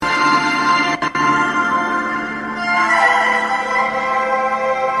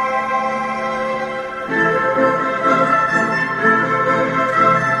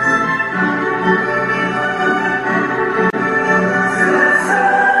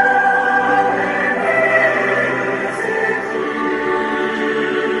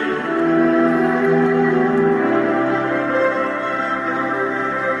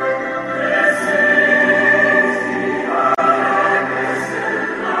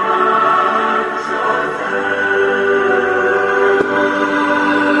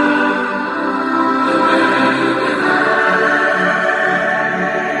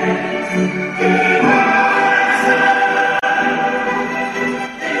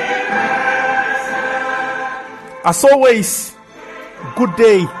As always, good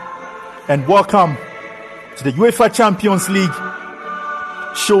day and welcome to the UEFA Champions League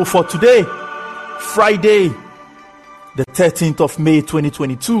show for today, Friday, the 13th of May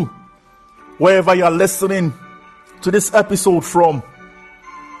 2022. Wherever you are listening to this episode from,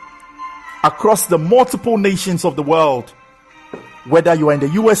 across the multiple nations of the world, whether you are in the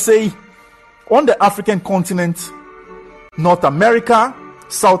USA, on the African continent, North America,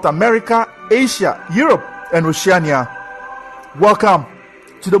 South America, Asia, Europe, and Oceania, welcome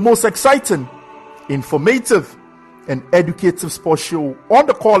to the most exciting, informative, and educative sports show on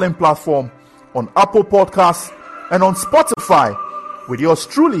the call-in platform, on Apple Podcasts, and on Spotify, with yours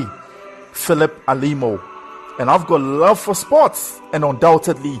truly, Philip Alimo. And I've got love for sports, and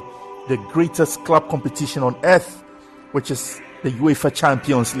undoubtedly the greatest club competition on earth, which is the UEFA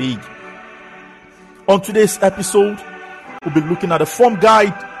Champions League. On today's episode, we'll be looking at a form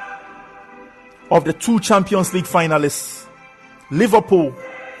guide of the two Champions League finalists, Liverpool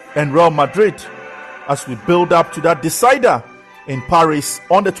and Real Madrid, as we build up to that decider in Paris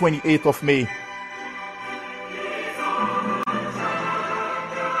on the 28th of May.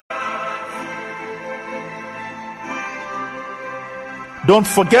 Don't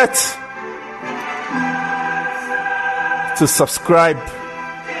forget to subscribe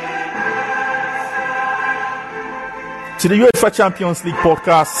to the UEFA Champions League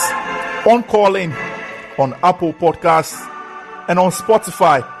podcast on Call-In, on Apple Podcasts, and on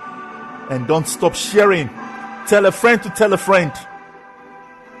Spotify. And don't stop sharing. Tell a friend to tell a friend.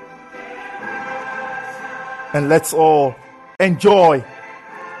 And let's all enjoy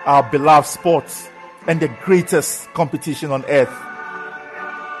our beloved sports and the greatest competition on earth.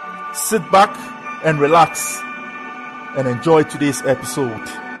 Sit back and relax and enjoy today's episode.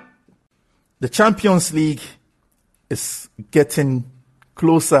 The Champions League is getting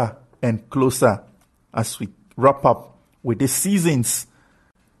closer and closer as we wrap up with this season's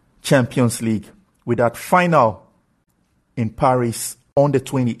Champions League, with that final in Paris on the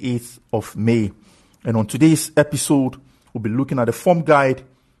 28th of May. And on today's episode, we'll be looking at the form guide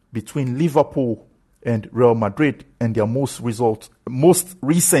between Liverpool and Real Madrid and their most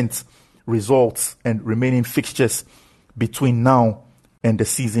recent results and remaining fixtures between now and the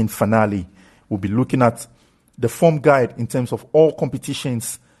season finale. We'll be looking at the form guide in terms of all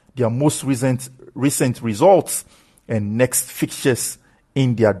competitions, their most recent results, and next fixtures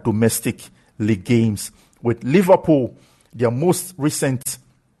in their domestic league games. With Liverpool, their most recent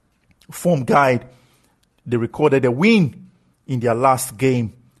form guide, they recorded a win in their last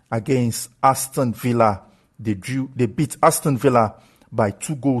game against Aston Villa. They beat Aston Villa by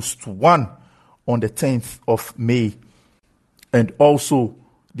 2-1 on the 10th of May. And also,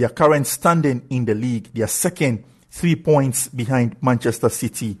 their current standing in the league, they are second, 3 points behind Manchester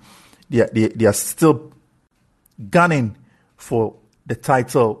City. They are still gunning for the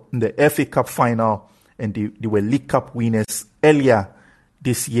title in the FA Cup final, and they were League Cup winners earlier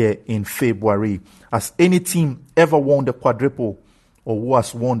this year in February. Has any team ever won the quadruple or who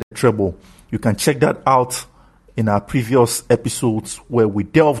has won the treble? You can check that out in our previous episodes where we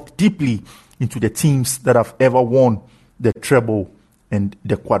delved deeply into the teams that have ever won the treble and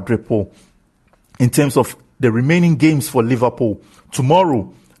the quadruple. In terms of the remaining games for Liverpool,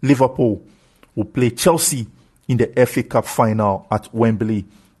 tomorrow Liverpool will play Chelsea in the FA Cup final at Wembley,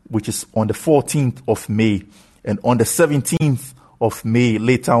 which is on the 14th of May. And on the 17th of May,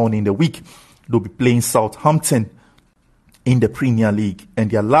 later on in the week, they'll be playing Southampton in the Premier League.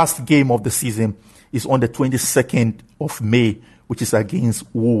 And their last game of the season is on the 22nd of May, which is against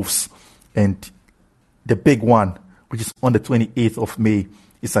Wolves. And the big one, which is on the 28th of May,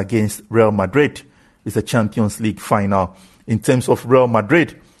 is against Real Madrid. It's a Champions League final. In terms of Real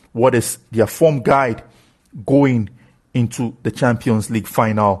Madrid, what is their form guide going into the Champions League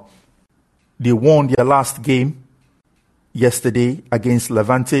final? They won their last game yesterday against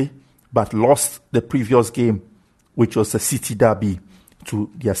Levante, but lost the previous game, which was a City derby, to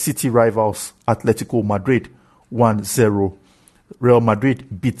their City rivals Atletico Madrid 1-0. Real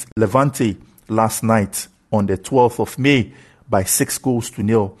Madrid beat Levante last night on the 12th of May by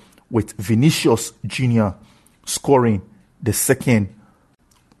 6-0, with Vinicius Jr. scoring the second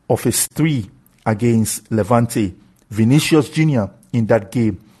of his three against Levante. Vinicius Jr. in that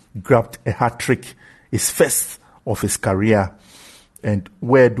game grabbed a hat-trick, his first of his career. And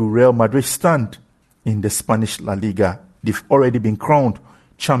where do Real Madrid stand in the Spanish La Liga? They've already been crowned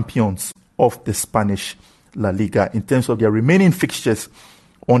champions of the Spanish La Liga. In terms of their remaining fixtures,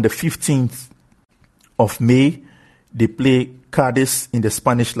 on the 15th of May, they play Cadiz in the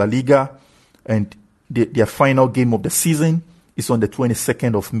Spanish La Liga, and their final game of the season is on the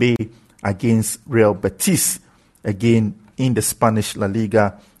 22nd of May against Real Betis again in the Spanish La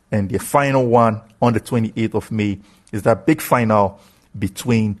Liga. And the final one on the 28th of May is that big final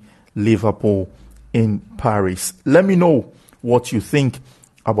between Liverpool and Paris. Let me know what you think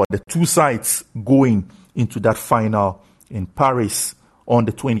about the two sides going into that final in Paris on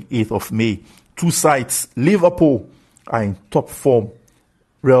the 28th of May. Two sides, Liverpool are in top form.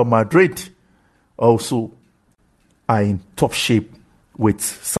 Real Madrid also are in top shape with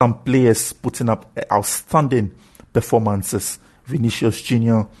some players putting up outstanding performances. Vinicius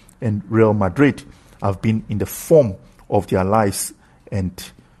Jr. and Real Madrid have been in the form of their lives,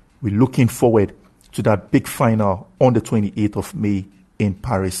 and we're looking forward to that big final on the 28th of May in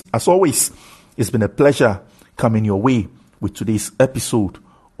Paris. As always, it's been a pleasure coming your way with today's episode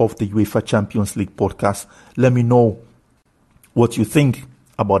of the UEFA Champions League podcast. Let me know what you think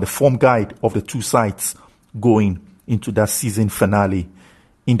about the form guide of the two sides going into that season finale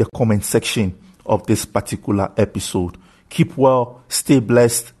in the comment section of this particular episode. Keep well, stay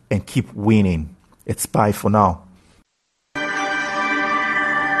blessed, and keep winning. It's bye for now.